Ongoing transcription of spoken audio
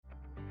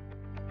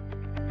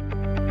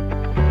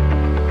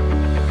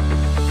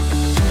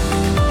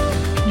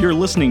You're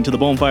listening to the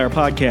Bonfire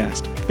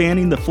Podcast,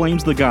 fanning the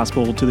flames of the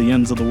gospel to the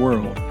ends of the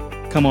world.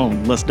 Come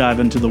on, let's dive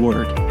into the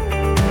Word.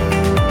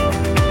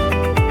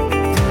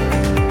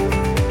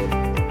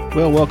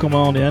 Well, welcome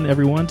on in,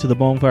 everyone, to the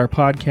Bonfire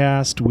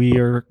Podcast. We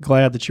are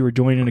glad that you are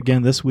joining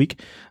again this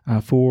week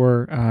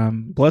for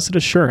Blessed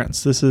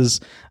Assurance. This is,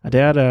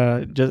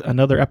 just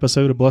another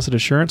episode of Blessed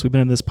Assurance. We've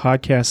been in this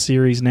podcast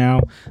series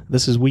now.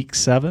 This is week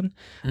 7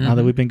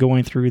 that we've been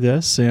going through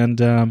this, and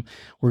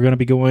we're going to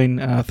be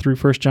going through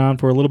 1 John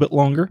for a little bit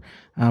longer.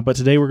 But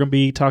today we're going to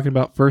be talking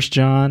about 1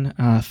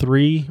 John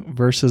 3,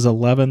 verses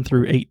 11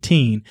 through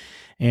 18.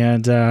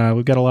 And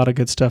we've got a lot of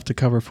good stuff to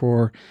cover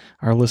for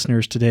our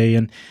listeners today.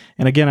 And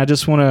again, I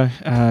just want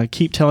to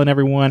keep telling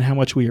everyone how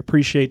much we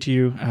appreciate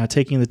you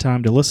taking the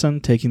time to listen,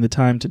 taking the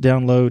time to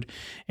download.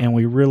 And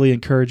we really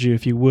encourage you,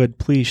 if you would,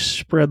 please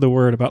spread the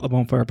word about the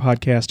Bonfire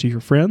Podcast to your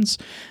friends.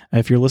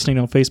 If you're listening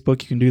on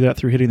Facebook, you can do that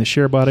through hitting the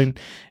share button.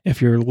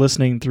 If you're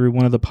listening through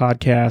one of the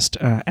podcast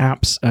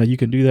apps, you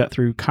can do that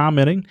through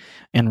commenting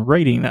and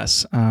rating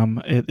us.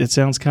 It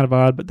sounds kind of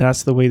odd, but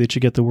that's the way that you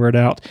get the word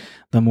out.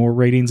 The more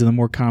ratings and the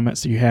more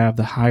comments that you have,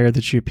 the higher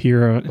that you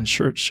appear in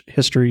church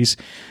histories.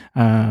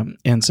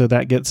 And so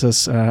that gets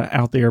us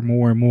out there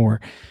more and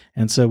more.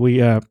 And so we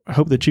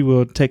hope that you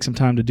will take some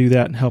time to do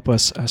that and help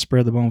us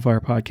spread the Bonfire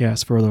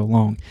Podcast further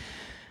along.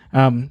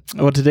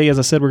 Well, today, as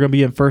I said, we're going to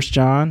be in 1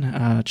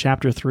 John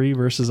chapter 3,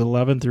 verses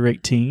 11 through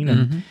 18.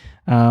 And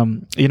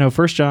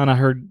 1 John I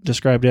heard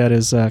described that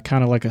as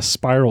kind of like a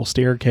spiral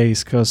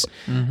staircase because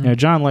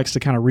John likes to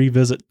kind of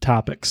revisit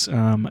topics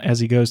as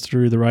he goes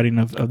through the writing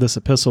of this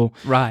epistle.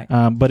 Right.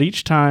 But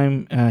each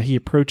time he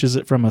approaches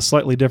it from a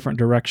slightly different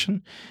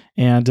direction,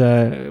 and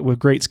with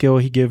great skill,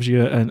 he gives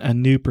you a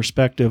new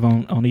perspective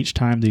on each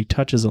time that he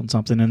touches on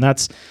something, and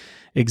that's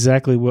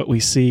exactly what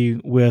we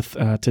see with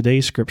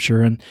today's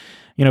scripture. And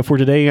for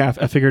today,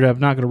 I figured I'm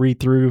not going to read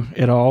through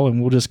it all,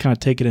 and we'll just kind of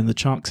take it in the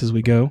chunks as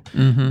we go.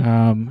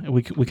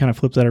 We kind of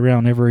flip that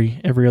around every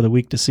other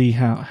week to see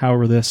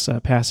however this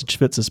passage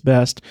fits us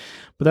best.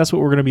 But that's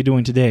what we're going to be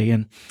doing today.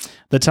 And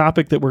the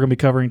topic that we're going to be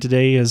covering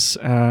today is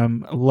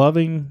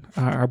loving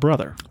our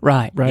brother.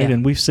 Right. Yeah.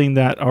 And we've seen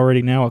that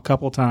already now a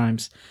couple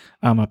times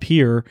up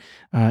here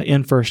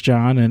in 1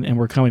 John, and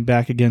we're coming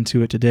back again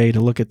to it today to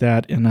look at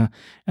that in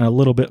a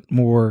little bit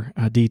more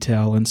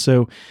detail. And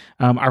so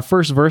our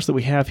first verse that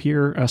we have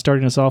here,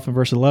 starting us off in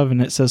verse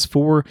 11, it says,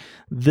 "For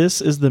this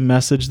is the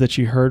message that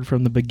you heard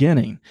from the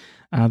beginning,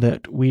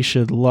 that we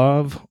should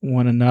love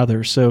one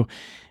another." So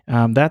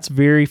that's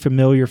very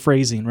familiar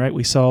phrasing, right?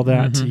 We saw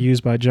that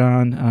used by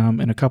John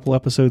in a couple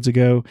episodes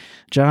ago.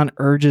 John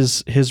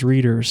urges his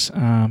readers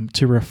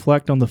to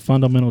reflect on the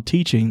fundamental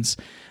teachings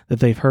that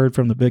they've heard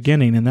from the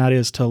beginning, and that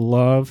is to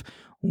love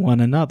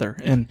one another.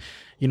 And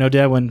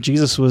Dad, when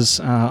Jesus was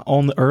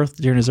on the earth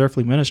during his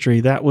earthly ministry,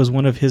 that was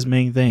one of his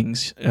main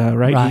things,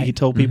 right? He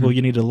told people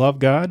you need to love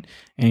God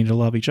and you need to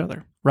love each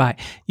other. Right.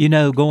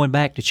 Going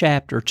back to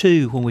chapter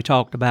 2, when we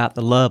talked about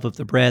the love of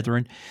the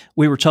brethren,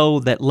 we were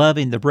told that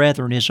loving the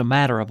brethren is a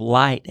matter of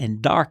light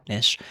and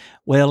darkness.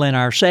 Well, in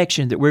our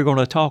section that we're going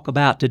to talk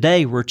about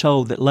today, we're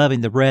told that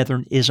loving the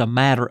brethren is a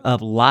matter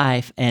of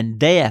life and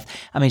death.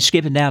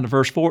 Skipping down to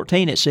verse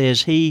 14, it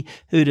says, "He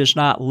who does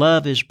not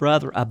love his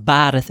brother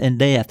abideth in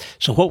death."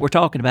 So what we're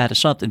talking about is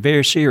something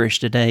very serious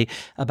today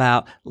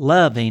about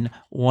loving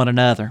one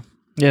another.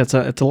 Yeah, it's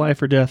a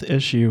life or death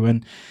issue.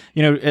 And,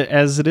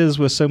 as it is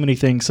with so many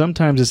things,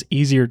 sometimes it's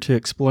easier to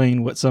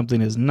explain what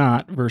something is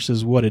not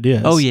versus what it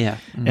is. Oh, yeah.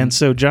 And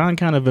so John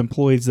kind of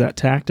employs that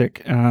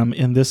tactic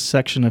in this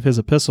section of his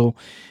epistle,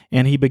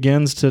 and he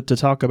begins to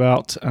talk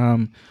about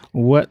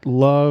what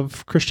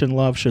Christian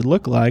love should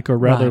look like, or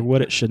rather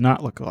what it should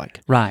not look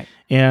like. Right.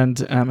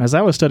 And as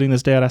I was studying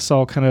this, Dad, I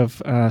saw kind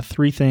of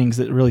 3 things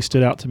that really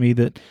stood out to me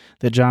that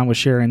John was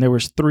sharing. There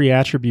was 3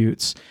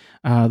 attributes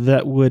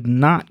that would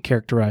not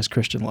characterize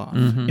Christian love,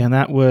 and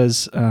that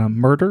was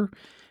murder,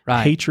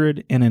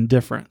 hatred, and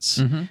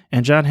indifference.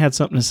 And John had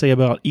something to say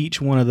about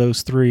each one of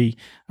those 3,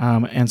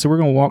 and so we're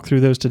going to walk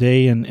through those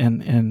today,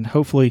 and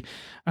hopefully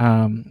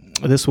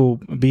this will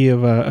be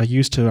of a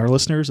use to our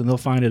listeners, and they'll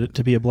find it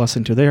to be a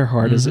blessing to their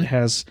heart as it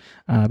has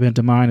been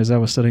to mine as I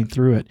was studying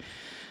through it.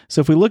 So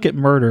if we look at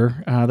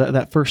murder,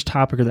 that first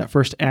topic or that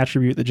first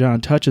attribute that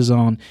John touches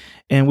on,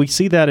 and we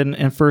see that in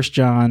 1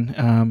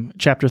 John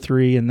chapter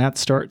 3, and that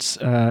starts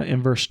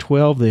in verse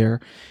 12 there,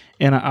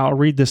 and I'll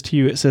read this to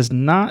you. It says,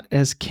 "Not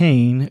as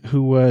Cain,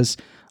 who was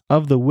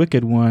of the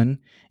wicked one,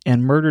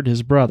 and murdered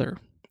his brother.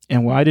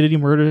 And why did he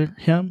murder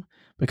him?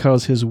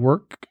 Because his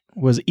work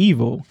was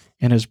evil,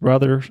 and his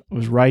brother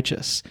was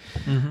righteous."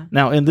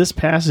 Now, in this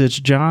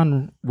passage,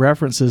 John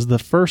references the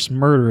first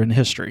murder in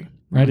history.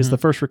 Right, it's the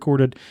first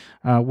recorded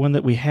one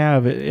that we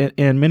have,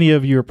 and many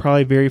of you are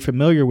probably very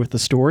familiar with the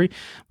story,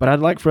 but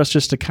I'd like for us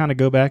just to kind of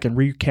go back and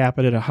recap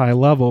it at a high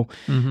level.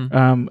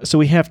 So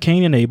we have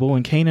Cain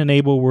and Cain and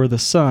Abel were the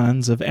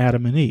sons of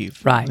Adam and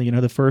Eve, right?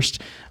 The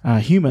first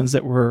humans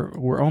that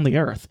were on the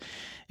earth.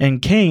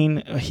 And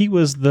Cain, he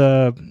was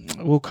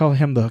we'll call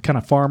him the kind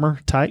of farmer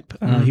type.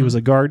 He was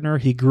a gardener.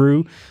 He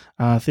grew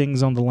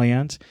things on the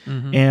land.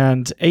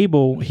 And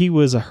Abel, he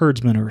was a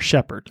herdsman or a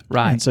shepherd.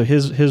 Right. And so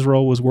his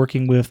role was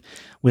working with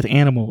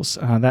animals.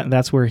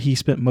 That's where he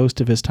spent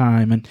most of his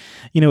time. And,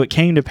 it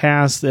came to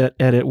pass that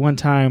at one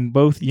time,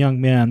 both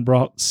young men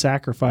brought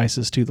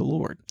sacrifices to the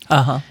Lord.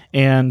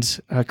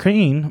 And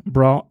Cain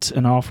brought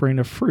an offering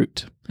of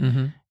fruit.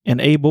 And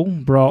Abel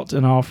brought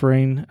an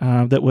offering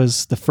that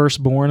was the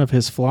firstborn of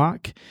his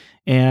flock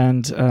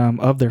and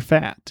of their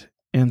fat.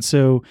 And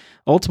so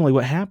ultimately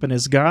what happened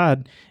is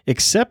God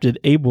accepted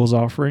Abel's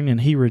offering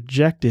and he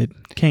rejected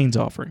Cain's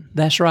offering.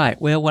 That's right.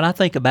 Well, when I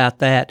think about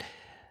that,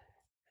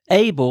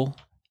 Abel,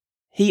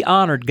 he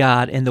honored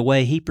God in the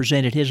way he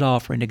presented his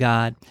offering to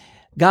God.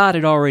 God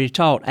had already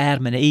taught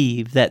Adam and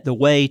Eve that the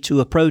way to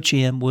approach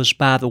him was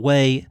by the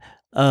way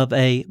of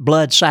a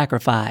blood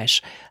sacrifice.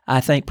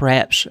 I think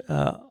perhaps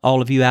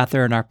all of you out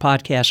there in our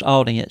podcast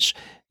audience,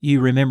 you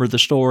remember the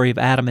story of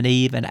Adam and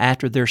Eve, and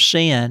after they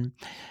sinned,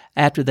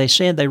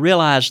 they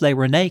realized they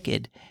were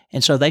naked,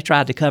 and so they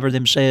tried to cover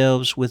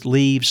themselves with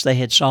leaves they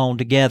had sewn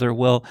together.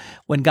 Well,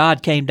 when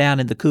God came down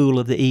in the cool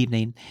of the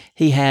evening,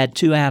 he had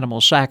 2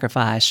 animals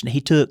sacrificed, and he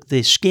took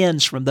the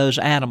skins from those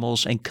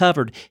animals and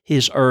covered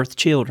his earth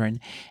children.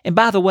 And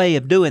by the way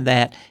of doing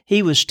that,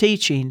 he was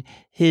teaching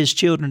his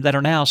children that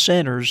are now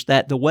sinners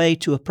that the way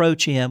to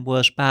approach him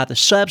was by the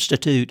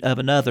substitute of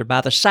another, by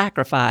the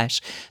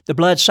sacrifice, the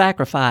blood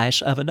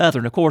sacrifice of another.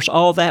 And of course,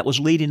 all that was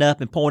leading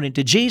up and pointing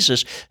to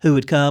Jesus, who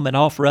would come and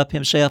offer up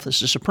himself as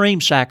the supreme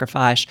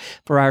sacrifice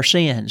for our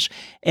sins.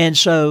 And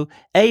so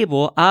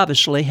Abel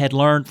obviously had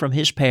learned from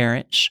his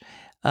parents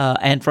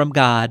and from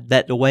God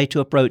that the way to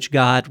approach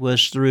God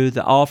was through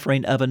the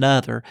offering of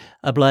another,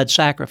 a blood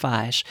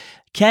sacrifice.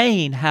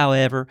 Cain,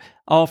 however,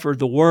 offered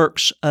the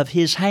works of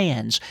his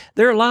hands.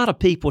 There are a lot of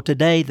people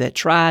today that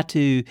try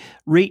to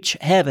reach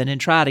heaven and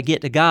try to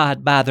get to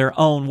God by their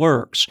own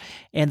works.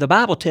 And the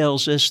Bible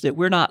tells us that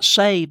we're not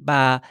saved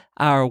by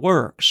our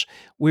works.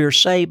 We're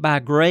saved by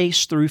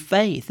grace through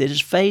faith. It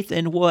is faith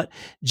in what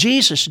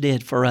Jesus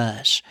did for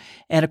us.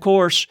 And of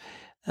course,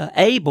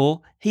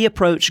 Abel, he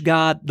approached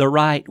God the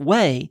right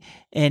way,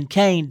 and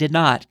Cain did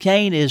not.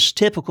 Cain is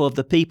typical of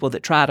the people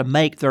that try to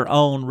make their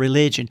own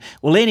religion.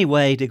 Well,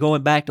 anyway,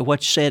 going back to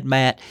what you said,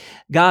 Matt,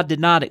 God did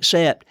not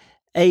accept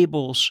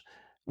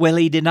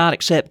he did not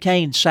accept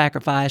Cain's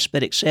sacrifice,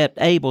 but accept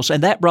Abel's,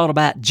 and that brought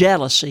about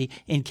jealousy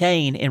in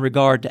Cain in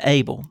regard to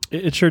Abel.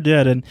 It sure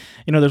did. And,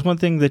 there's one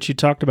thing that you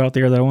talked about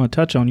there that I want to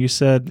touch on. You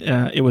said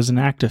it was an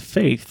act of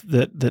faith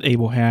that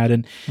Abel had,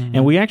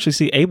 and we actually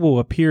see Abel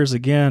appears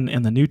again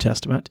in the New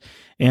Testament.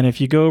 And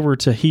if you go over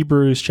to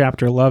Hebrews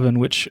chapter 11,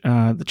 which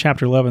the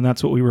chapter 11,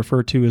 that's what we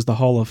refer to as the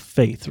Hall of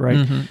Faith,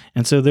 right?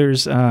 And so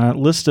there's a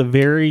list of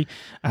very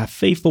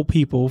faithful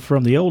people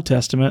from the Old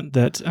Testament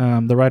that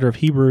the writer of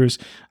Hebrews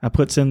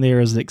puts in there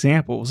as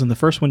examples. And the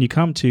first one you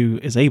come to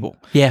is Abel.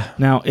 Yeah.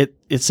 Now,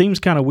 it seems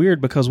kind of weird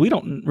because we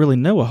don't really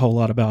know a whole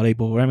lot about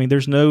Abel. I mean,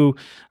 there's no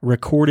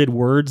recorded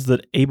words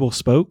that Abel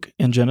spoke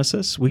in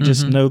Genesis. We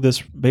just know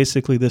this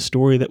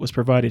story that was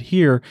provided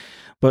here.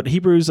 But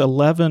Hebrews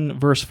 11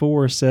 verse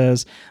 4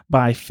 says,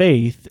 "By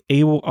faith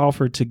Abel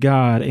offered to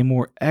God a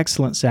more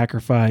excellent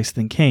sacrifice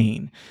than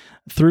Cain,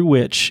 through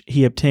which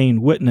he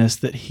obtained witness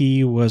that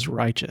he was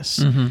righteous."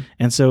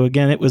 And so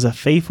again, it was a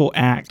faithful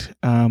act.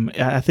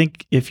 I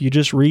think if you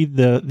just read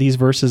these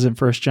verses in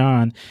 1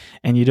 John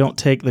and you don't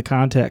take the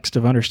context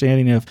of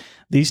understanding of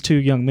these 2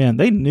 young men,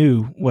 they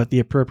knew what the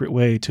appropriate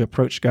way to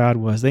approach God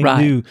was. They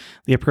knew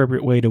the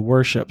appropriate way to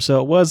worship.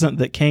 So it wasn't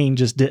that Cain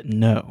just didn't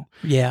know.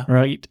 Yeah.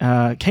 Right?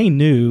 Cain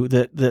knew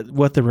that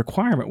what the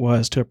requirement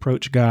was to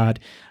approach God,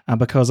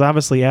 because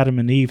obviously Adam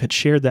and Eve had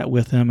shared that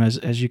with him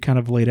as you kind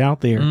of laid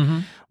out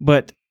there.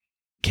 But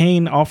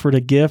Cain offered a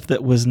gift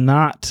that was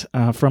not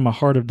from a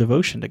heart of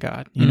devotion to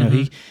God.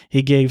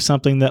 He gave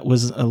something that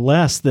was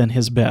less than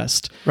his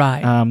best,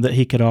 that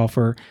he could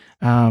offer.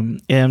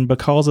 And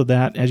because of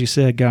that, as you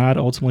said, God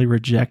ultimately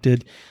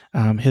rejected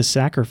his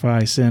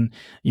sacrifice. And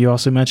you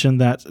also mentioned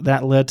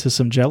that led to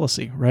some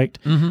jealousy, right?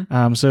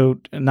 So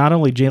not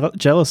only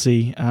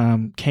jealousy,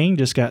 Cain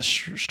just got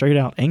straight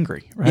out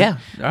angry, right? Yeah,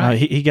 right.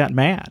 He got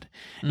mad.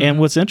 And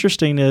what's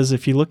interesting is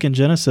if you look in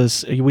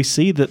Genesis, we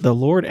see that the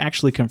Lord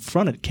actually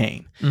confronted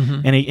Cain.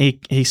 And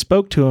he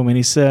spoke to him and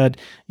he said,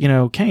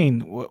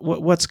 Cain,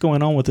 what's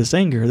going on with this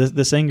anger?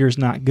 This anger is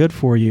not good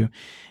for you.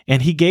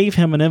 And he gave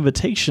him an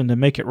invitation to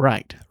make it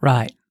right.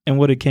 Right. And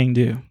what did Cain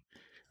do?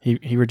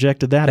 He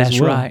rejected that as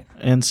well. That's right.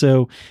 And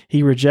so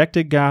he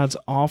rejected God's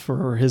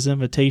offer or his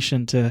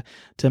invitation to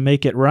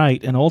make it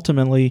right. And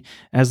ultimately,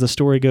 as the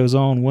story goes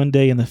on, one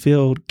day in the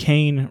field,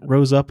 Cain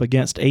rose up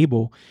against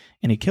Abel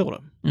and he killed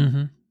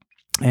him.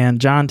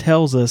 And John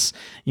tells us,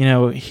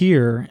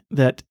 here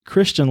that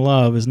Christian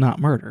love is not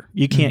murder.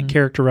 You can't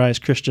characterize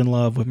Christian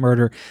love with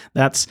murder.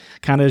 That's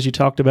kind of, as you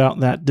talked about,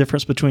 that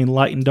difference between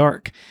light and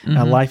dark,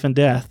 life and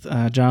death.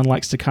 John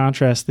likes to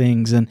contrast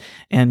things, and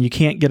you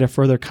can't get a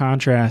further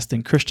contrast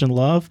in Christian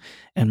love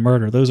and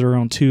murder. Those are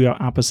on two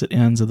opposite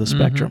ends of the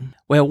spectrum.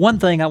 Well, one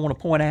thing I want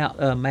to point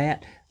out,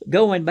 Matt,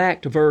 going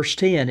back to verse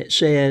 10, it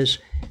says,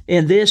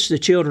 "In this the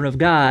children of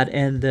God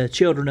and the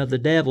children of the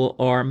devil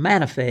are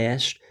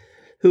manifest.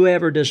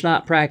 Whoever does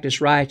not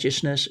practice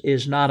righteousness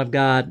is not of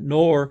God,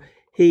 nor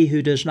he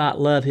who does not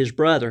love his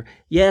brother."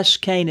 Yes,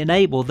 Cain and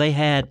Abel, they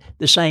had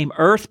the same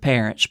earth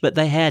parents, but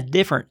they had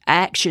different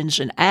actions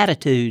and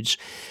attitudes.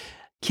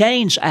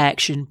 Cain's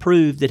action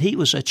proved that he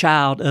was a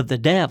child of the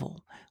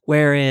devil,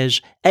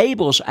 whereas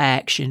Abel's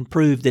action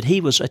proved that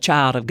he was a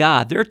child of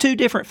God. There are two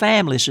different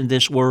families in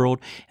this world,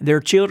 and they're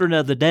children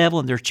of the devil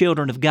and they're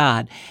children of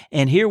God.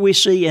 And here we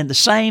see in the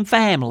same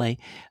family,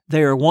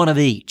 they're one of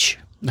each.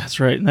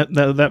 That's right.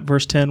 That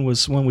verse 10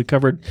 was one we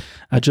covered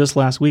just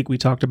last week. We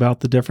talked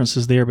about the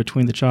differences there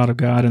between the child of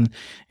God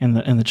and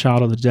the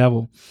child of the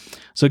devil.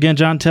 So again,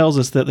 John tells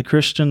us that the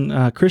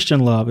Christian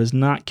love is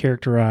not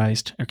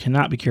characterized or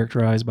cannot be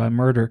characterized by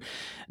murder.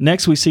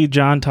 Next, we see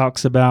John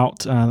talks about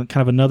kind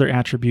of another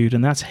attribute,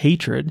 and that's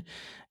hatred,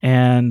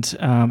 and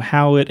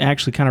how it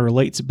actually kind of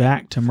relates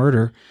back to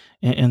murder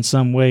in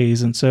some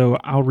ways. And so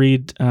I'll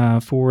read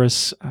for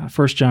us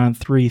 1 John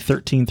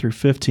 3:13 through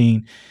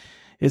 15.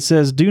 It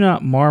says, "Do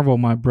not marvel,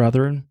 my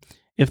brethren,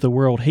 if the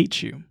world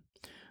hates you.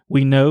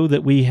 We know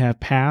that we have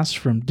passed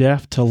from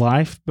death to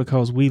life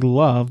because we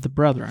love the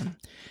brethren.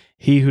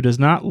 He who does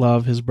not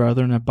love his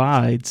brethren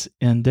abides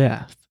in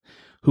death.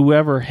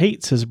 Whoever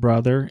hates his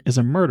brother is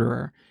a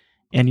murderer,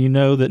 and you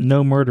know that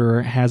no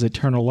murderer has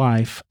eternal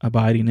life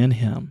abiding in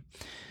him."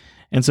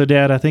 And so,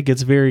 Dad, I think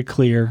it's very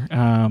clear,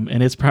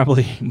 and it's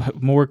probably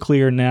more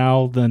clear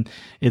now than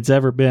it's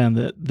ever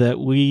been, that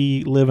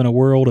we live in a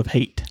world of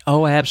hate.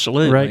 Oh,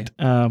 absolutely. Right.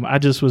 I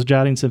just was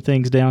jotting some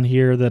things down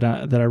here that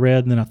I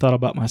read, and then I thought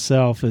about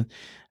myself.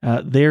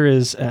 There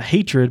is a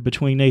hatred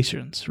between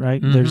nations,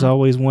 right? There's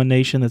always one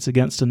nation that's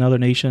against another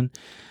nation.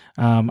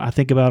 I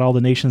think about all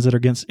the nations that are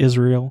against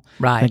Israel.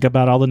 Right. Think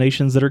about all the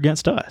nations that are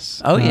against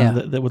us. Oh, yeah.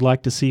 That would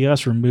like to see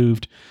us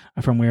removed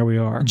from where we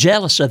are.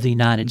 Jealous of the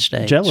United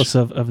States. Jealous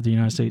of the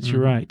United States.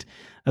 You're right.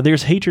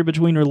 There's hatred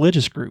between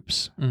religious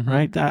groups,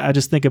 right? I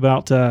just think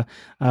about the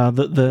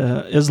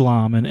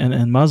Islam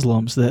and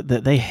Muslims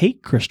that they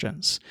hate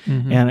Christians,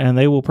 and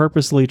they will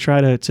purposely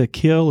try to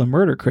kill and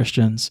murder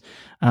Christians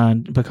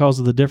because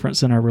of the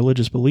difference in our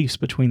religious beliefs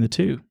between the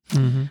two.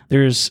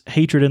 There's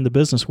hatred in the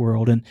business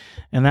world, and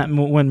that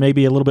one may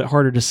be a little bit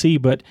harder to see,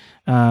 but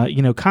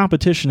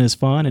competition is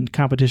fun and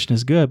competition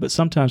is good, but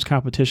sometimes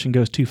competition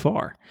goes too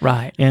far.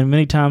 Right. And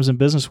many times in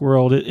business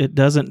world, it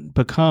doesn't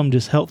become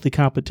just healthy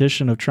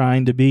competition of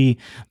trying to be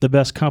the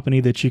best company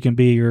that you can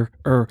be,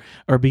 or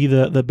be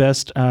the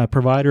best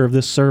provider of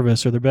this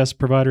service or the best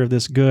provider of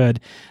this good,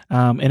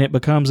 and it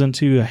becomes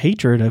into a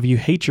hatred of you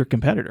hate your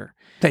competitor.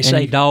 They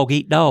say dog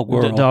eat dog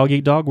world. Dog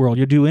eat dog world.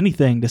 You'll do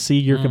anything to see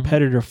your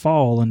competitor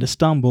fall and to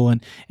stumble,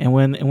 and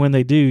when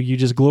they do, you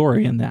just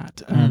glory in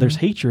that. There's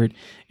hatred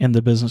in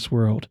the business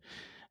world.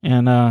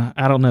 And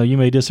I don't know, you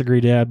may disagree,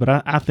 Dad, but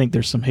I think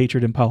there's some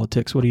hatred in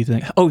politics. What do you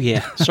think? Oh,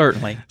 yeah,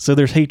 certainly. So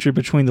there's hatred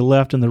between the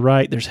left and the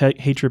right. There's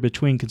hatred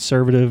between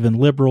conservative and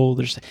liberal.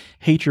 There's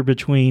hatred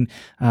between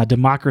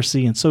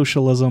democracy and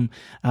socialism.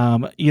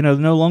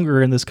 No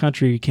longer in this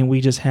country can we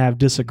just have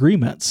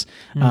disagreements.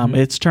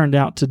 It's turned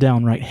out to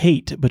downright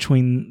hate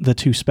between the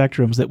two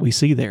spectrums that we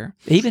see there.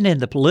 Even in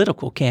the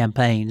political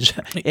campaigns,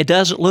 it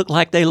doesn't look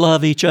like they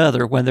love each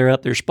other when they're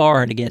up there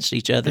sparring against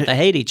each other. They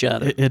hate each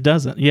other. It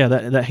doesn't. Yeah,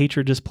 that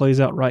hatred just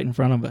plays out right in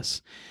front of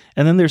us.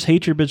 And then there's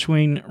hatred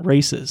between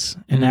races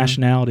and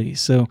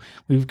nationalities. So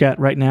we've got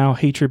right now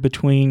hatred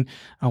between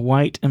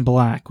white and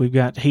black. We've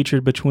got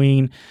hatred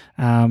between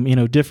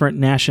different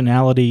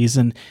nationalities,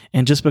 and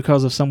just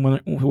because of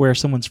where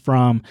someone's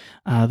from,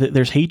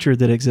 there's hatred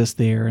that exists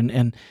there.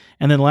 And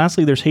then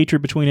lastly, there's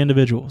hatred between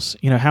individuals.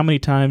 How many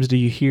times do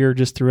you hear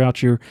just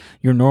throughout your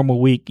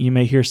normal week, you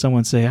may hear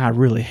someone say, "I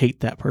really hate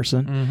that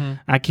person.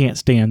 I can't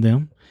stand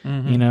them."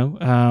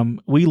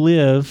 We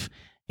live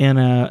in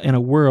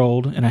a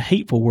world, in a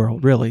hateful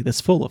world, really,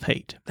 that's full of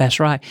hate. That's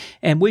right.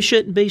 And we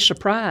shouldn't be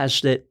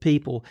surprised that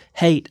people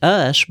hate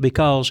us,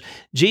 because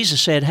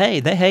Jesus said, hey,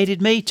 they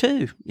hated me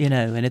too,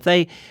 and if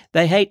they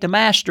hate the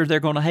master,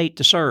 they're going to hate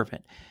the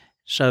servant.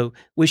 So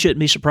we shouldn't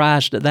be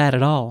surprised at that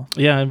at all.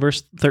 Yeah, in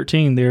verse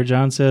 13 there,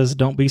 John says,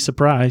 don't be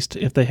surprised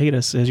if they hate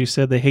us. As you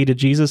said, they hated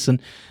Jesus,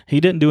 and he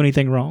didn't do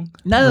anything wrong.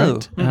 No.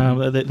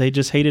 Right? They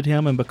just hated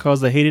him, and because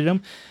they hated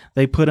him,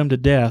 they put him to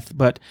death.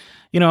 But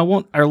I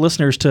want our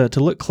listeners to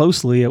look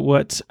closely at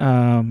what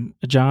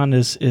John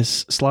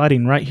is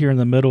sliding right here in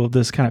the middle of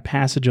this kind of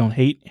passage on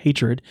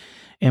hatred,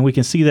 and we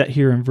can see that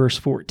here in verse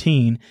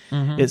 14.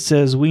 It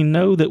says, we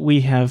know that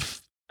we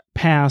have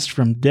passed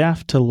from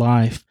death to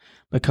life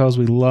because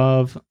we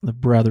love the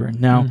brethren.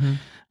 Now,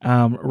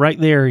 right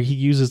there, he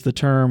uses the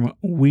term,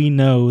 we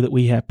know that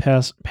we have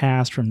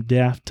passed from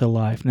death to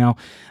life. Now,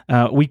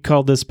 we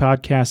call this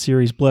podcast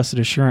series Blessed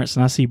Assurance,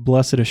 and I see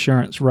blessed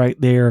assurance right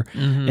there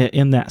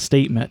in that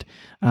statement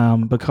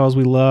because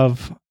we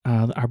love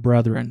our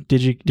brethren.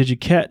 Did you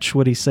catch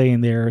what he's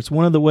saying there? It's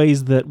one of the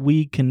ways that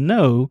we can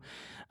know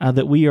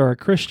that we are a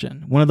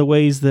Christian. One of the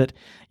ways that,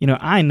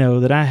 I know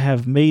that I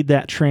have made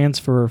that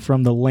transfer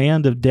from the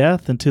land of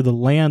death into the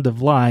land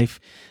of life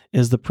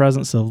is the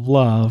presence of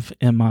love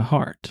in my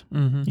heart,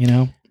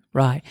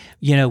 Right.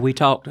 We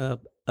talked a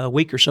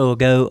week or so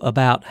ago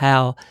about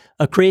how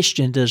a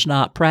Christian does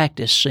not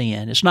practice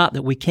sin. It's not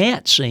that we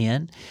can't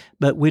sin,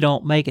 but we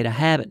don't make it a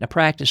habit and a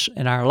practice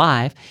in our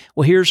life.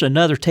 Well, here's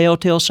another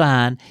telltale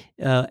sign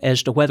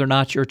as to whether or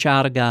not you're a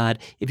child of God.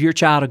 If you're a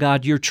child of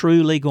God, you're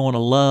truly going to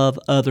love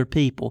other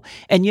people.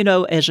 And,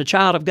 as a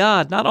child of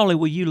God, not only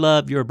will you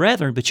love your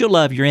brethren, but you'll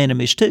love your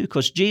enemies too,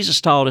 because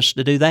Jesus taught us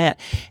to do that.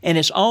 And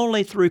it's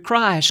only through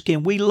Christ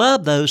can we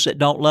love those that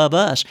don't love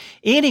us.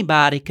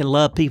 Anybody can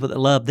love people that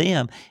love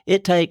them.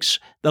 It takes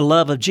the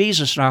love of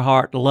Jesus in our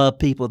heart to love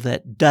people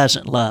that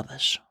doesn't love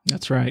us.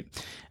 That's right.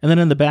 And then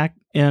in the back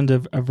end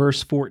of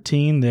verse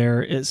 14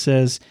 there, it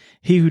says,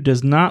 he who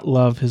does not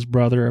love his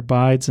brother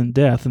abides in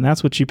death. And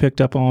that's what you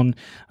picked up on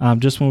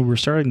just when we were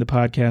starting the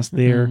podcast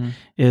there,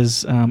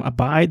 is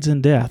abides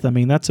in death. I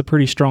mean, that's a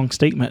pretty strong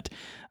statement.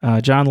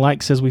 John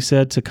likes, as we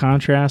said, to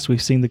contrast.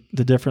 We've seen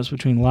the difference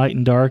between light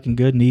and dark and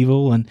good and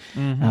evil. And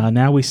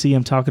now we see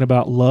him talking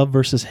about love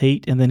versus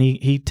hate. And then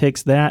he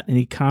takes that and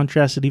he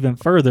contrasts it even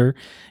further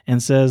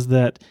and says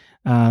that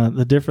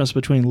the difference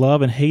between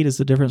love and hate is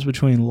the difference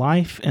between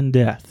life and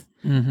death.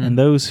 And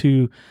those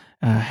who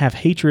have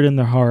hatred in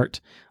their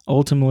heart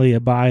ultimately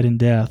abide in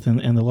death,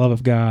 and the love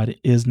of God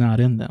is not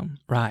in them.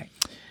 Right.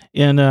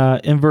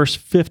 In verse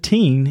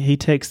 15, he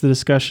takes the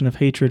discussion of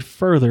hatred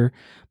further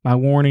by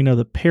warning of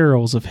the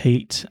perils of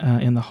hate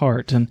in the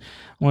heart. And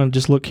I want to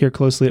just look here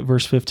closely at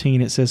verse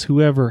 15. It says,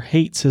 whoever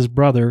hates his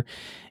brother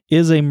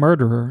is a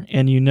murderer,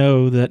 and you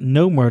know that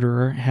no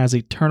murderer has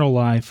eternal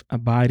life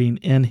abiding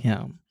in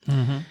him.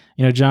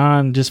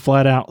 John just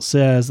flat out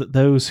says that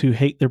those who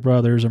hate their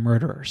brothers are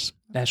murderers.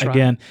 That's right.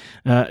 Again,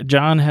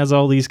 John has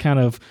all these kind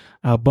of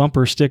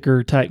bumper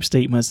sticker type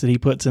statements that he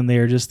puts in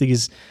there. Just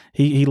these,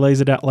 he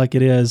lays it out like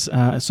it is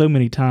so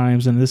many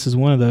times, and this is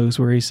one of those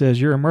where he says,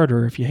 you're a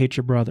murderer if you hate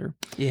your brother.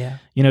 Yeah.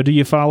 Do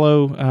you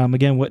follow,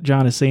 again, what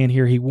John is saying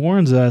here? He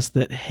warns us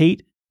that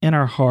hate in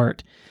our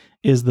heart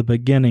is the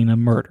beginning of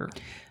murder.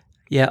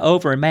 Yeah,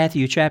 over in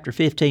Matthew chapter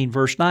 15,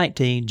 verse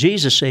 19,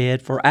 Jesus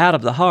said, for out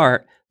of the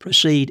heart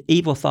proceed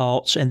evil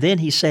thoughts, and then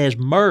he says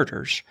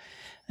murders.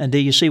 And do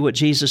you see what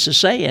Jesus is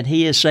saying?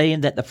 He is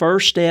saying that the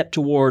first step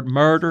toward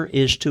murder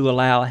is to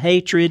allow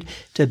hatred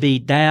to be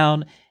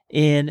down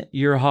in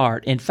your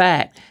heart. In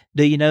fact,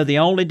 do you know the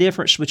only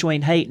difference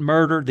between hate and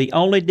murder? The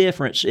only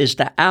difference is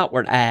the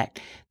outward act.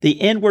 The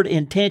inward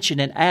intention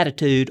and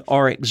attitude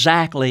are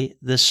exactly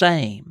the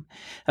same.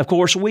 Of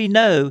course, we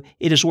know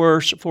it is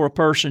worse for a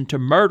person to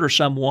murder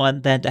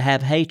someone than to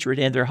have hatred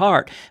in their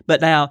heart.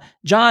 But now,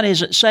 John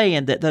isn't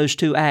saying that those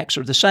two acts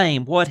are the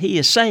same. What he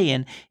is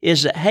saying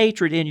is that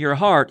hatred in your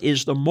heart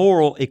is the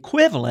moral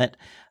equivalent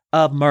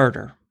of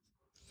murder.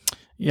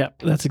 Yeah,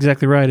 that's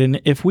exactly right.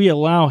 And if we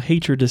allow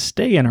hatred to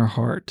stay in our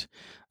heart,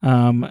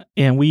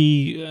 and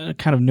we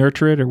kind of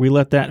nurture it, or we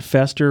let that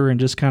fester and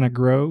just kind of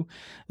grow,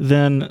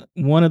 then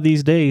one of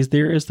these days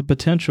there is the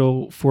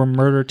potential for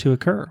murder to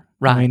occur.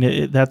 Right. I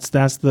mean, that's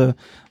the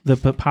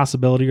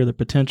possibility or the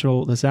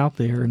potential that's out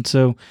there. And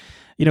so,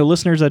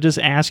 listeners, I just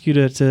ask you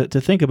to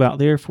think about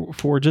there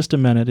for just a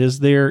minute.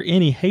 Is there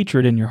any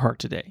hatred in your heart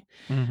today?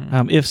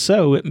 If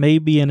so, it may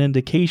be an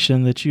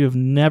indication that you have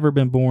never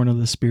been born of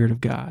the Spirit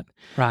of God.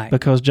 Right.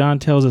 Because John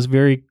tells us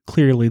very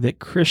clearly that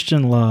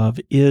Christian love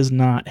is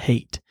not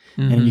hate.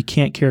 And you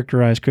can't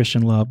characterize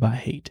Christian love by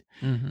hate.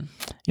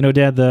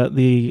 Dad,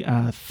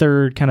 the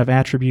third kind of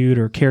attribute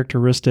or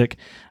characteristic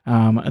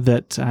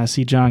that I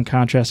see John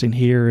contrasting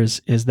here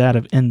is that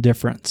of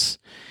indifference.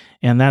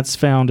 And that's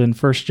found in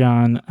 1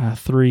 John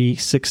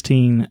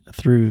 3:16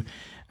 through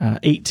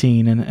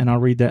 18, and I'll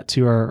read that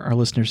to our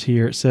listeners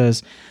here. It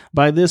says,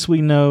 by this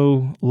we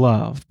know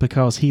love,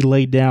 because he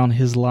laid down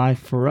his life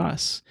for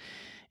us,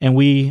 and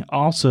we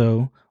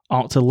also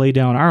ought to lay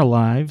down our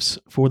lives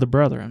for the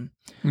brethren.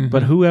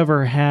 But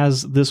whoever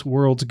has this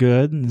world's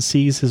good and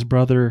sees his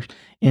brother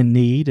in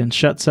need and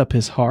shuts up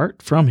his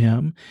heart from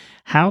him,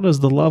 how does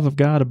the love of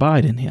God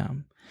abide in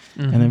him?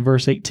 And then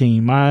verse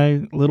 18,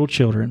 my little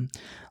children,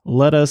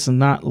 let us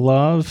not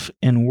love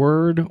in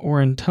word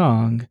or in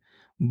tongue,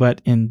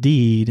 but in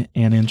deed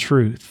and in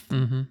truth.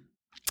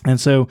 And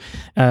so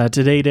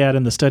today, Dad,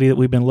 in the study that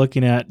we've been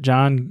looking at,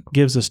 John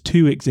gives us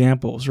two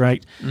examples,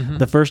 right? Mm-hmm.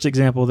 The first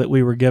example that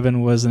we were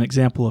given was an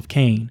example of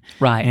Cain.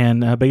 Right.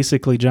 And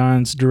basically,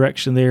 John's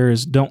direction there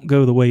is don't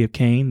go the way of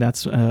Cain.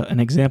 That's an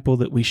example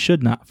that we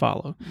should not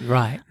follow.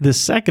 Right. The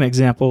second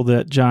example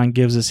that John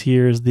gives us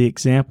here is the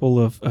example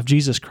of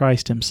Jesus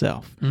Christ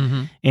himself.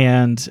 Mm-hmm.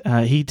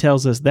 And he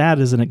tells us that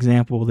is an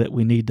example that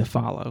we need to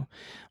follow.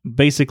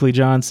 Basically,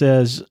 John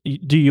says,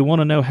 do you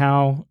want to know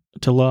how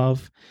to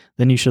love?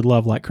 Then you should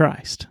love like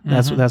Christ.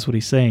 That's what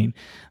he's saying.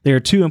 There are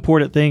two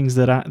important things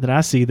that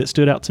I see that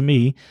stood out to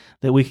me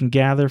that we can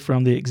gather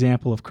from the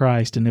example of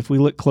Christ. And if we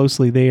look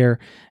closely there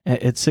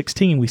at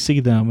 16, we see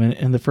them.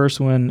 And the first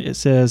one, it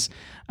says,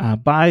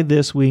 by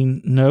this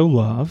we know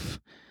love,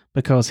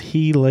 because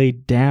he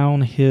laid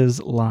down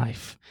his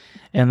life.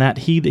 And that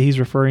he that he's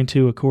referring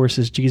to, of course,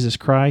 is Jesus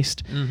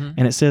Christ. Mm-hmm.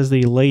 And it says that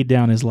he laid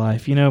down his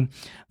life. You know,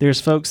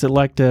 there's folks that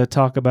like to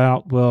talk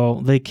about,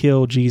 well, they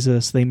killed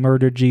Jesus, they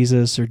murdered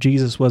Jesus, or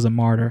Jesus was a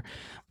martyr.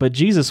 But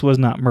Jesus was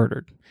not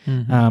murdered.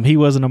 Mm-hmm. He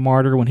wasn't a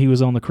martyr when he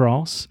was on the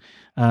cross.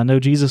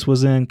 No, Jesus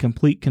was in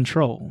complete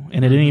control.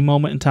 And at any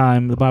moment in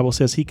time, the Bible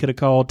says he could have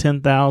called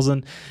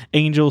 10,000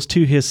 angels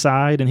to his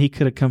side, and he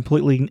could have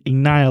completely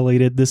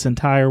annihilated this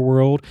entire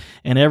world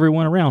and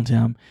everyone around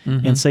him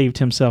and saved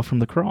himself from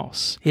the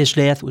cross. His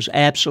death was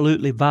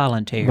absolutely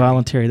voluntary.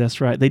 Voluntary,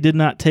 that's right. They did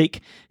not take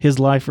his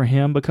life for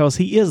him because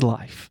he is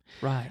life.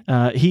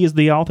 Right. He is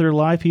the author of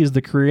life. He is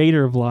the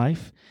creator of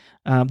life.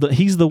 But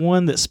he's the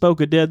one that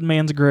spoke a dead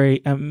man's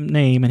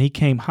name, and he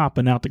came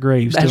hopping out the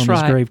grave, still in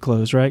his grave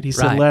clothes, right? He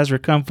said, Lazarus,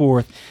 come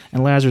forth,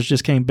 and Lazarus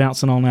just came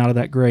bouncing on out of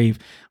that grave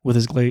with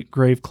his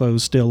grave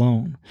clothes still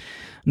on.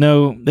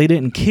 No, they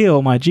didn't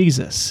kill my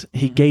Jesus.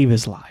 He gave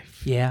his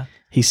life. Yeah.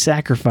 He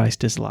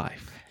sacrificed his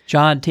life.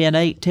 John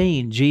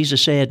 10:18,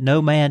 Jesus said,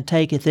 no man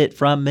taketh it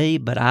from me,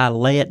 but I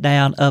lay it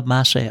down of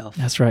myself.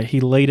 That's right. He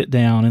laid it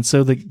down. And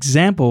so the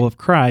example of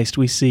Christ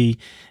we see,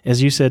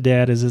 as you said,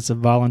 Dad, is it's a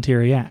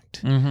voluntary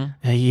act.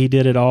 Mm-hmm. He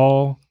did it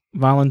all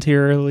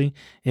voluntarily.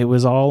 It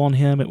was all on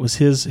him. It was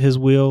his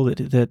will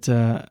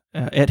that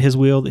at his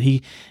will that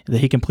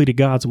he completed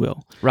God's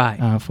will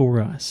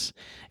for us.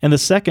 And the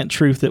second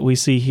truth that we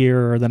see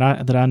here, or that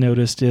I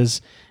noticed,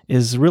 is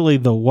really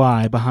the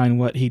why behind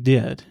what he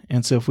did.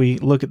 And so if we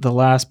look at the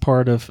last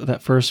part of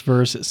that first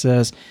verse, it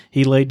says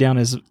he laid down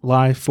his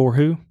life for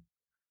who?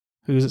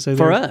 Who does it say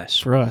there? For us.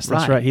 For us.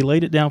 That's right. He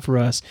laid it down for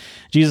us.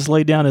 Jesus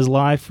laid down his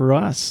life for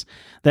us.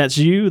 That's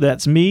you,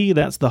 that's me,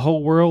 that's the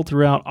whole world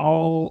throughout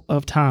all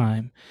of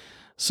time.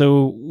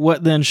 So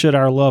what then should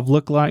our love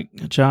look like?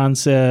 John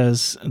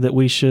says that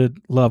we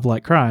should love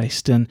like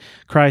Christ, and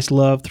Christ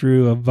loved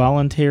through a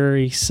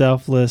voluntary,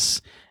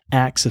 selfless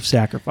acts of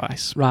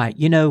sacrifice. Right.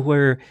 You know,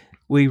 where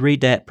we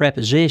read that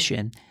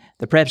preposition,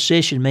 the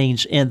preposition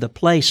means in the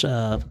place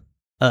of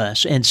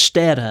us,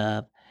 instead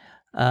of,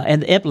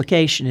 and the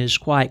implication is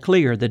quite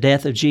clear. The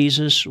death of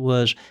Jesus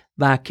was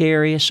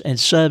vicarious and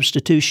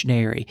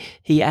substitutionary.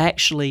 He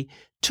actually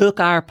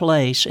took our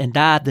place and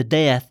died the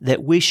death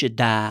that we should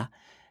die.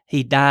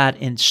 He died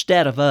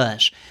instead of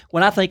us.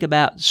 When I think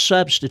about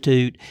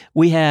substitute,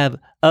 we have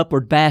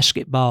Upward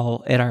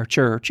Basketball at our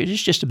church. It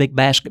is just a big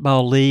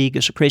basketball league.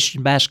 It's a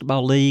Christian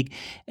basketball league,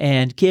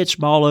 and kids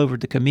from all over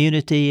the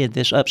community and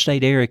this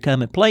upstate area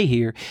come and play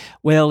here.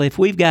 Well, if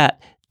we've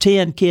got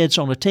 10 kids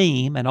on a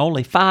team and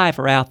only 5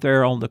 are out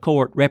there on the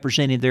court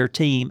representing their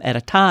team at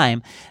a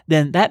time,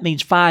 then that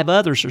means 5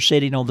 others are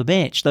sitting on the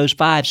bench. Those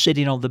 5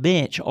 sitting on the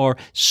bench are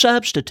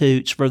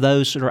substitutes for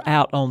those that are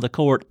out on the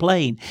court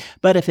playing.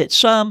 But if at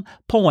some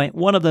point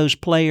one of those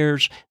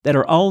players that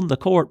are on the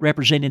court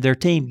representing their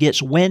team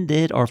gets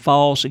winded or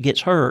falls and gets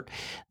hurt,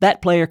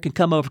 that player can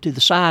come over to the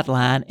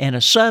sideline, and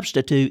a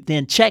substitute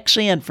then checks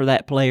in for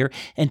that player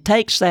and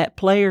takes that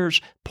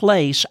player's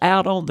place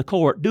out on the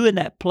court, doing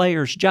that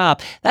player's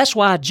job. That's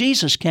why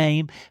Jesus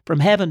came from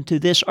heaven to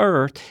this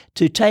earth,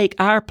 to take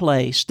our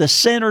place, the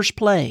sinner's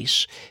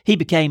place. He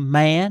became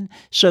man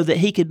so that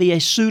he could be a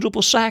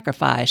suitable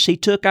sacrifice. He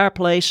took our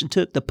place and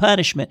took the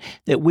punishment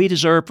that we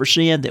deserve for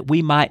sin, that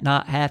we might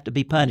not have to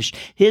be punished.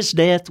 His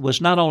death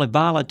was not only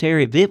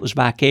voluntary, but it was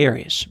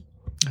vicarious.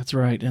 That's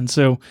right. And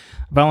so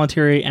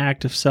voluntary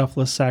act of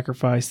selfless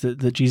sacrifice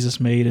that Jesus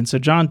made. And so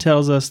John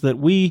tells us that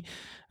we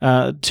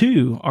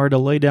too are to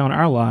lay down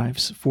our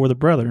lives for the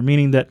brother,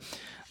 meaning that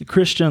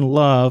Christian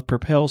love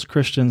propels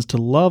Christians to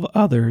love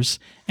others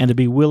and to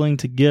be willing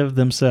to give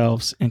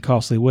themselves in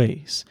costly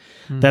ways.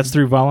 Mm-hmm. That's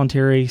through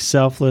voluntary,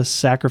 selfless,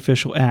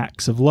 sacrificial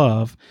acts of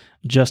love,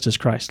 just as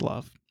Christ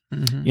loved.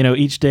 Mm-hmm. You know,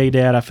 each day,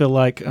 Dad, I feel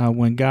like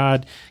when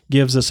God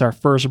gives us our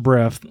first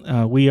breath,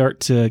 we are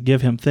to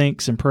give Him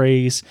thanks and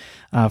praise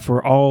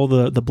for all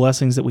the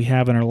blessings that we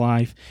have in our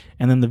life.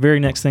 And then the very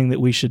next thing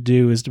that we should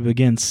do is to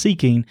begin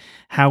seeking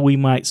how we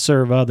might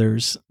serve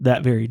others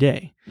that very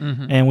day.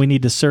 Mm-hmm. And we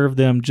need to serve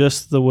them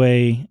just the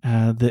way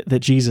that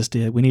Jesus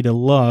did. We need to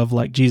love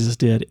like Jesus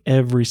did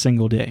every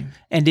single day.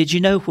 And did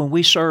you know when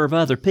we serve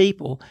other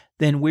people,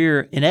 then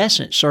we're, in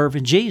essence,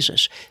 serving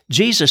Jesus.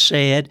 Jesus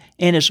said,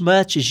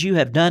 inasmuch as you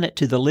have done it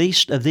to the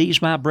least of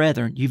these my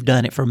brethren, you've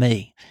done it for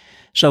me.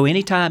 So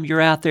anytime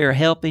you're out there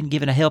helping,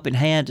 giving a helping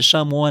hand to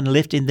someone,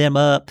 lifting them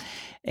up,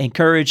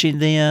 encouraging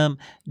them,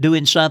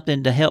 doing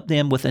something to help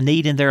them with a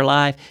need in their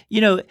life,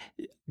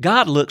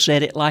 God looks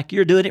at it like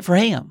you're doing it for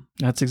Him.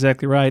 That's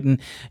exactly right. And,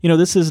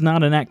 this is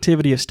not an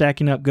activity of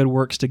stacking up good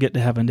works to get to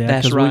heaven, Dad.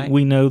 That's right.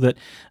 We know that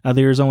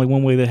there is only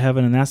one way to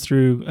heaven, and that's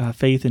through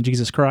faith in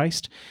Jesus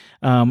Christ.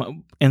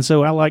 And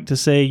so I like to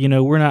say,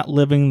 we're not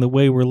living the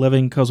way we're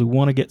living because we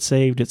want to get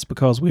saved. It's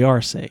because we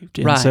are saved.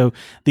 And Right. so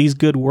these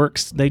good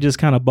works, they just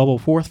kind of bubble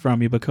forth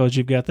from you because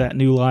you've got that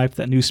new life,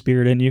 that new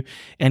spirit in you,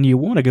 and you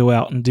want to go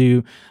out and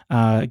do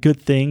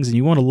good things, and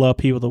you want to love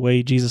people the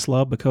way Jesus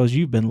loved because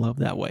you've been loved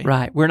that way.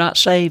 Right. We're not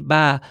saved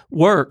by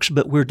works,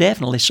 but we're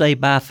definitely saved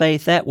by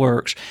faith that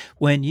works.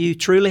 When you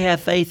truly have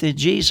faith in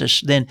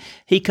Jesus, then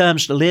He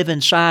comes to live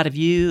inside of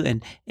you,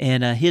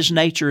 and His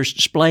nature is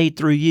displayed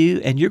through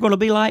you, and you're going to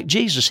be like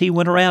Jesus. He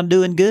went around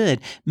doing good,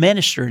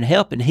 ministering,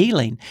 helping,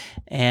 healing,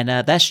 and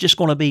that's just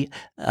going to be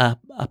a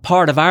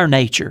part of our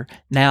nature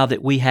now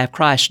that we have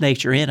Christ's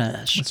nature in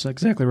us. That's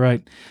exactly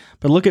right.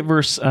 But look at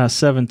verse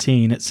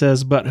 17. It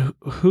says, "But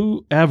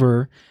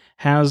whoever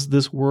has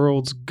this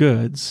world's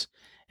goods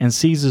and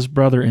sees his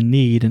brother in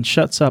need and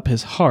shuts up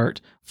his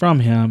heart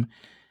from him,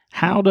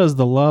 how does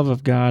the love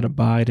of God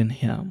abide in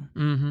him?"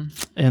 Mm-hmm.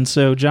 And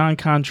so John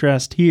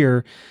contrasts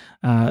here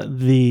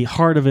the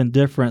heart of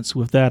indifference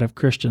with that of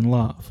Christian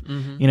love.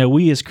 Mm-hmm.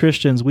 We as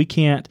Christians, we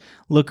can't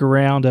look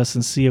around us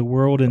and see a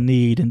world in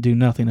need and do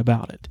nothing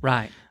about it.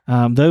 Right.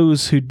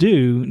 Those who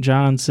do,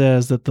 John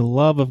says that the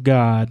love of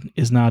God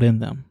is not in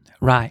them.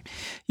 Right.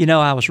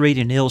 I was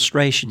reading an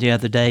illustration the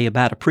other day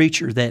about a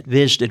preacher that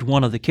visited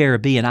one of the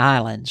Caribbean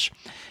islands.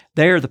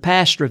 There, the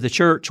pastor of the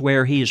church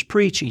where he is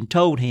preaching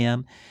told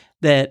him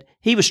that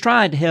he was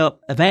trying to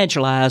help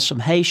evangelize some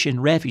Haitian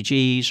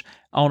refugees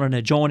on an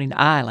adjoining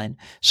island.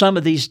 Some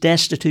of these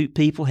destitute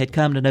people had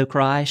come to know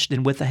Christ,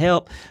 and with the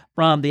help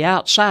from the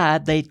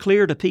outside, they'd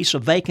cleared a piece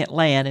of vacant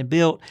land and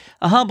built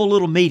a humble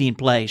little meeting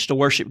place to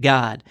worship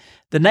God.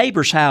 The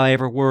neighbors,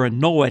 however, were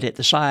annoyed at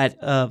the sight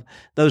of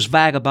those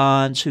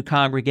vagabonds who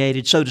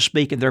congregated, so to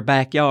speak, in their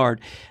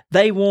backyard.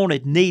 They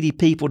wanted needy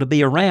people to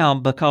be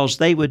around because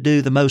they would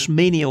do the most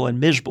menial and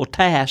miserable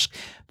tasks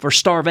for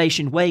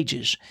starvation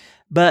wages.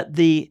 But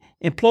the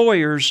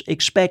employers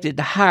expected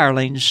the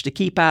hirelings to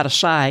keep out of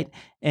sight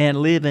and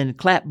live in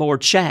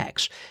clapboard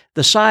shacks.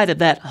 The sight of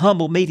that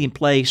humble meeting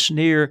place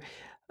near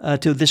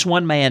to this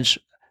one man's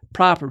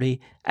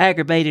property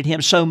aggravated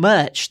him so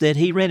much that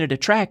he rented a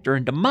tractor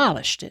and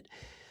demolished it.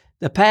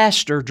 The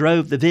pastor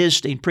drove the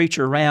visiting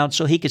preacher around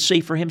so he could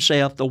see for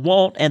himself the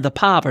want and the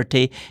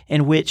poverty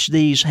in which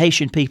these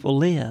Haitian people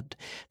lived.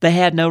 They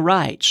had no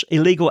rights,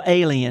 illegal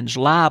aliens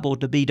liable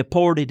to be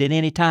deported at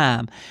any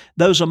time.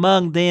 Those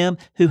among them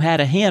who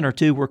had a hen or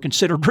two were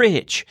considered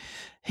rich.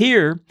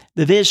 Here,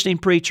 the visiting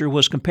preacher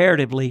was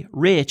comparatively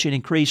rich and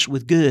increased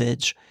with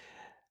goods.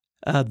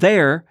 They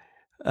were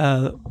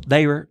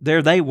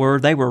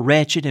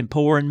wretched and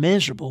poor and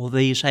miserable,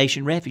 these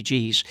Haitian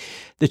refugees.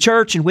 The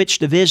church in which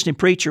the visiting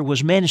preacher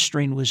was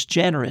ministering was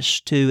generous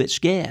to its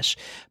guests,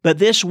 but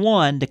this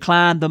one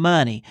declined the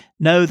money.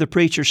 "No," the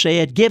preacher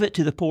said, "give it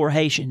to the poor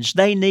Haitians.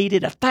 They need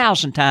it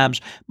 1,000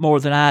 times more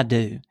than I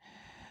do."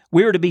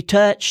 We are to be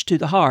touched to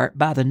the heart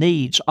by the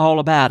needs all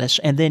about us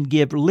and then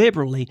give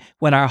liberally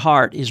when our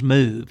heart is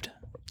moved.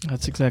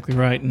 That's exactly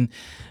right. And,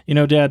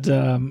 Dad,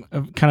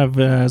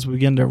 as we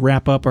begin to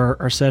wrap up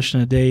our session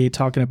today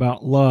talking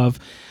about love,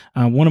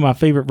 one of my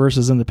favorite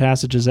verses in the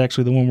passage is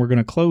actually the one we're going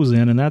to close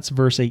in, and that's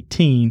verse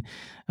 18.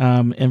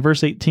 And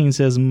verse 18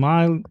 says,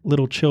 "My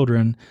little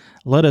children,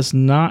 let us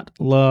not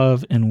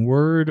love in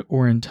word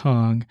or in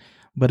tongue,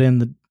 but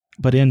in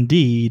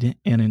deed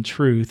and in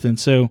truth." And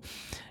so,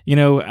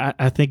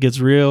 I think it's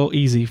real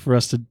easy for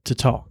us to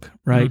talk,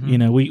 right?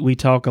 Mm-hmm. We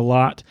talk a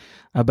lot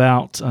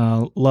about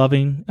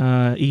loving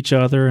each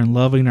other and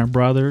loving our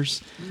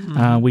brothers.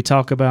 Mm-hmm. We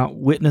talk about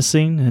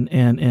witnessing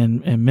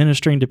and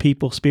ministering to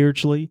people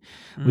spiritually.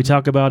 Mm-hmm. We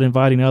talk about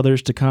inviting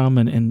others to come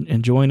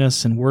and join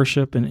us in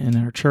worship in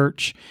our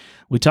church.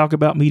 We talk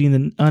about meeting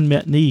the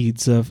unmet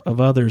needs of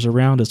others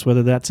around us,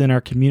 whether that's in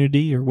our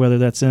community or whether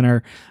that's in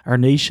our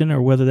nation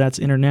or whether that's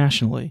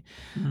internationally.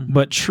 Mm-hmm.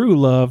 But true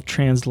love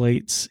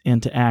translates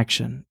into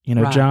action.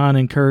 Right. John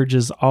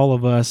encourages all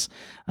of us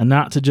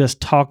not to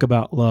just talk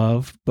about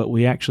love, but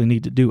we actually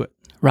need to do it.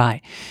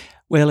 Right.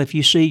 Well, if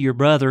you see your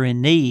brother in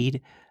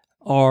need,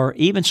 or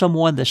even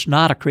someone that's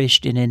not a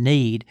Christian in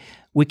need,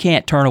 we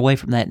can't turn away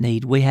from that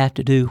need. We have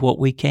to do what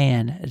we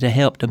can to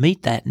help to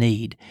meet that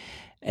need.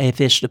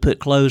 If it's to put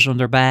clothes on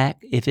their back,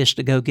 if it's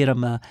to go get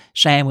them a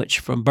sandwich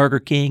from Burger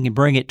King and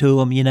bring it to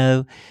them,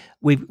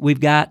 we've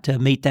got to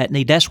meet that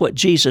need. That's what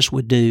Jesus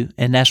would do,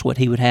 and that's what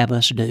He would have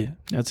us do.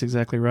 That's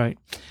exactly right.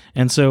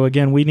 And so,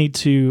 again, we need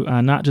to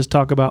not just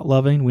talk about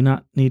loving. We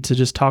not need to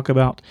just talk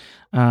about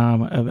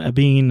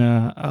being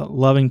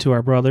loving to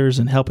our brothers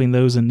and helping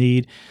those in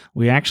need.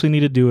 We actually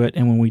need to do it,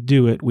 and when we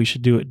do it, we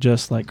should do it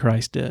just like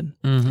Christ did.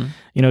 Mm-hmm.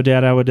 You know,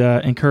 Dad, I would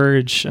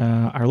encourage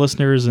our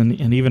listeners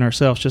and even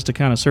ourselves just to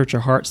kind of search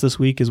our hearts this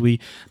week as we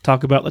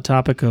talk about the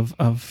topic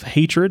of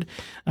hatred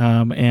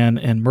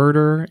and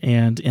murder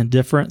and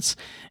indifference,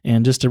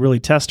 and just to really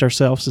test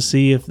ourselves to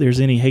see if there's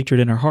any hatred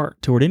in our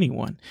heart toward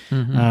anyone.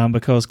 Mm-hmm.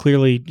 Because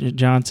clearly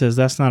John says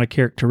that's not a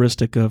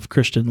characteristic of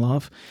Christian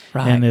love.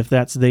 Right. And if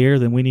that's there,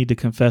 then we need to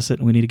confess it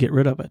and we need to get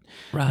rid of it.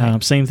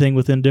 Right. Same thing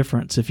with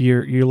indifference. If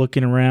you're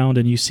looking around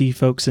and you see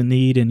folks in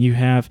need and you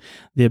have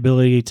the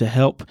ability to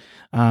help,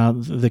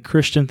 the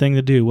Christian thing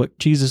to do, what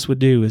Jesus would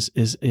do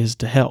is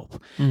to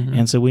help. Mm-hmm.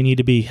 And so we need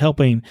to be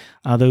helping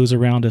those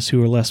around us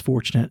who are less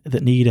fortunate,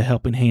 that need a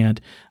helping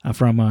hand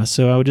from us.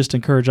 So I would just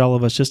encourage all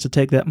of us just to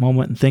take that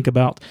moment and think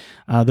about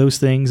those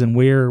things and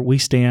where we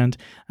stand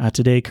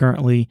today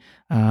currently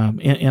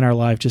in our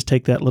life. Just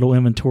take that little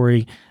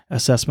inventory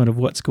assessment of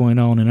what's going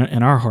on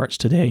in our hearts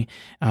today,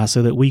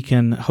 so that we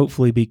can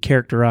hopefully be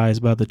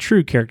characterized by the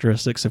true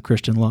characteristics of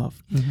Christian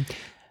love. Mm-hmm.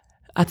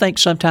 I think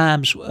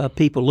sometimes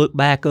people look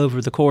back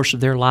over the course of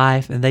their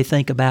life and they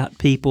think about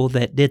people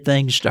that did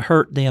things to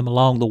hurt them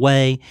along the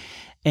way,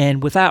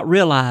 and without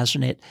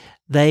realizing it,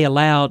 they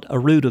allowed a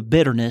root of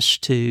bitterness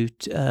to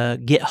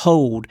get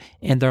hold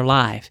in their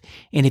life.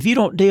 And if you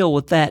don't deal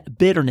with that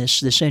bitterness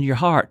that's in your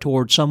heart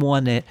towards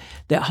someone that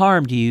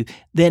harmed you,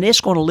 then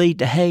it's going to lead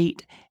to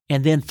hate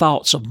and then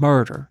thoughts of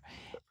murder.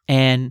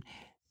 And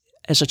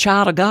as a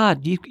child of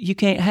God, you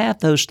can't have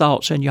those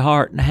thoughts in your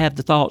heart and have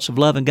the thoughts of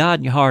loving God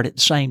in your heart at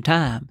the same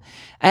time.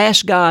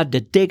 Ask God to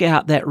dig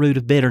out that root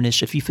of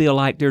bitterness if you feel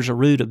like there's a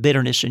root of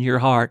bitterness in your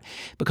heart,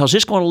 because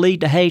it's going to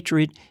lead to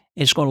hatred.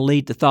 It's going to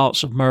lead to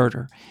thoughts of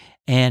murder.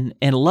 And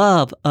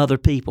love other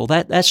people.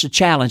 That's the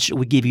challenge that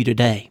we give you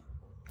today.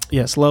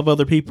 Yes, love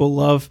other people.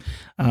 Love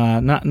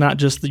not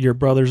just your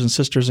brothers and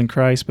sisters in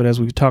Christ, but as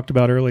we talked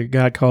about earlier,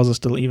 God calls us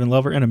to even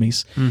love our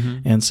enemies. Mm-hmm.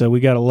 And so we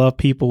got to love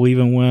people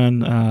even when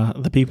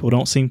the people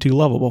don't seem too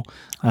lovable.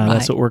 Right.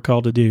 That's what we're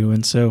called to do.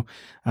 And so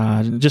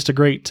just a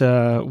great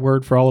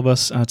word for all of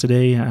us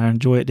today. I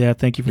enjoy it, Dad.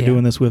 Thank you for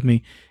doing this with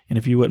me. And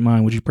if you wouldn't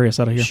mind, would you pray us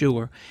out of here?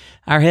 Sure.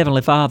 Our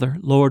Heavenly Father,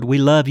 Lord, we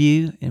love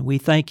you, and we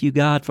thank you,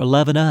 God, for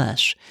loving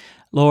us.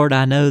 Lord,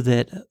 I know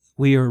that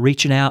we are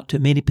reaching out to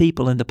many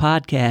people in the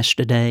podcast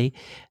today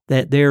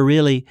that they're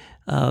really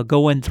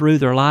going through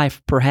their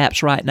life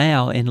perhaps right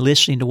now and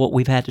listening to what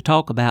we've had to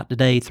talk about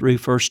today through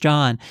 1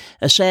 John,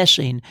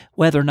 assessing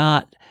whether or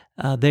not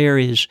there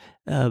is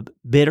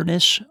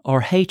bitterness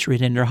or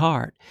hatred in their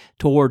heart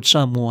towards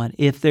someone.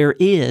 If there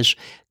is,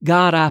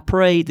 God, I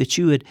pray that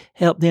you would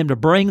help them to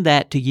bring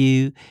that to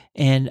you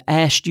and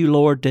ask you,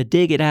 Lord, to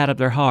dig it out of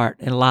their heart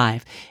and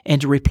life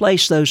and to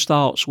replace those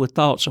thoughts with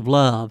thoughts of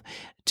love,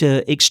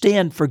 to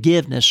extend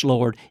forgiveness,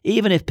 Lord,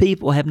 even if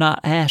people have not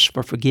asked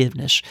for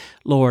forgiveness,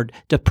 Lord,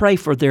 to pray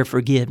for their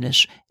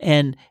forgiveness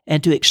and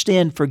to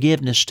extend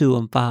forgiveness to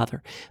them,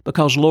 Father.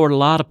 Because, Lord, a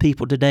lot of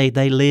people today,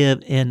 they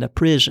live in the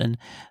prison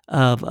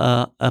of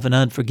an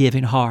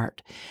unforgiving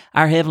heart.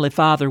 Our Heavenly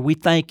Father, we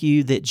thank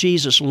you that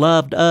Jesus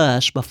loved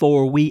us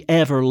before we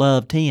ever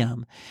loved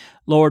Him.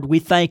 Lord, we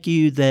thank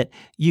you that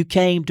you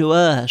came to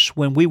us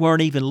when we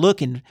weren't even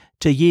looking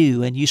to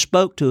you, and you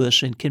spoke to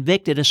us and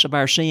convicted us of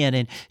our sin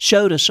and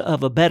showed us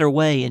of a better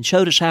way and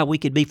showed us how we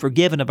could be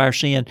forgiven of our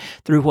sin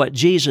through what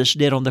Jesus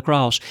did on the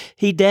cross.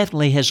 He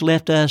definitely has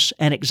left us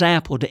an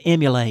example to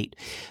emulate.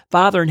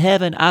 Father in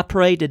heaven, I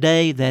pray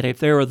today that if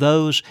there are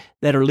those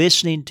that are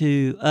listening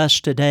to us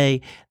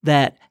today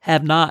that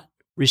have not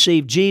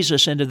received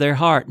Jesus into their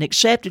heart and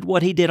accepted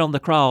what He did on the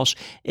cross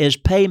as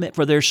payment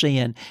for their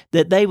sin,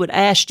 that they would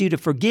ask you to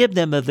forgive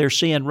them of their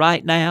sin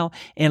right now.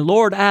 And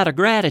Lord, out of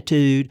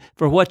gratitude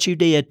for what you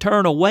did,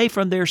 turn away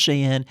from their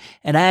sin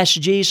and ask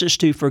Jesus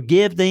to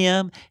forgive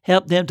them,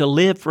 help them to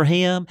live for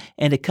Him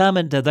and to come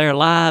into their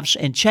lives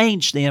and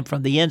change them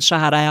from the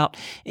inside out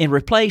and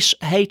replace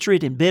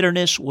hatred and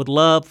bitterness with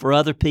love for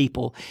other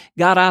people.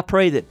 God, I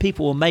pray that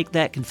people will make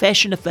that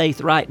confession of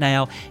faith right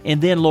now.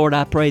 And then, Lord,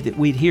 I pray that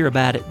we'd hear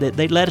about it, that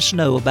they'd let us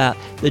know about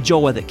the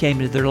joy that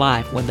came into their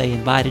life when they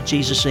invited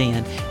Jesus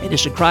in. And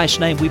it's in Christ's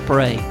name we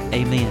pray.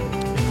 Amen.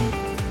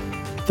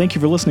 Thank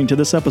you for listening to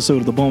this episode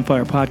of the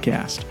Bonfire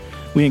Podcast.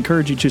 We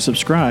encourage you to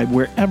subscribe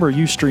wherever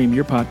you stream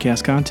your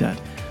podcast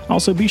content.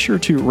 Also, be sure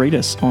to rate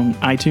us on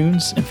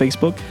iTunes and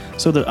Facebook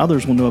so that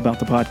others will know about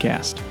the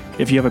podcast.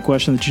 If you have a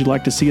question that you'd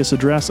like to see us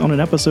address on an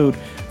episode,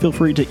 feel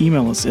free to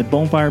email us at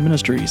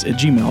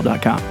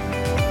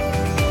bonefireministries@gmail.com.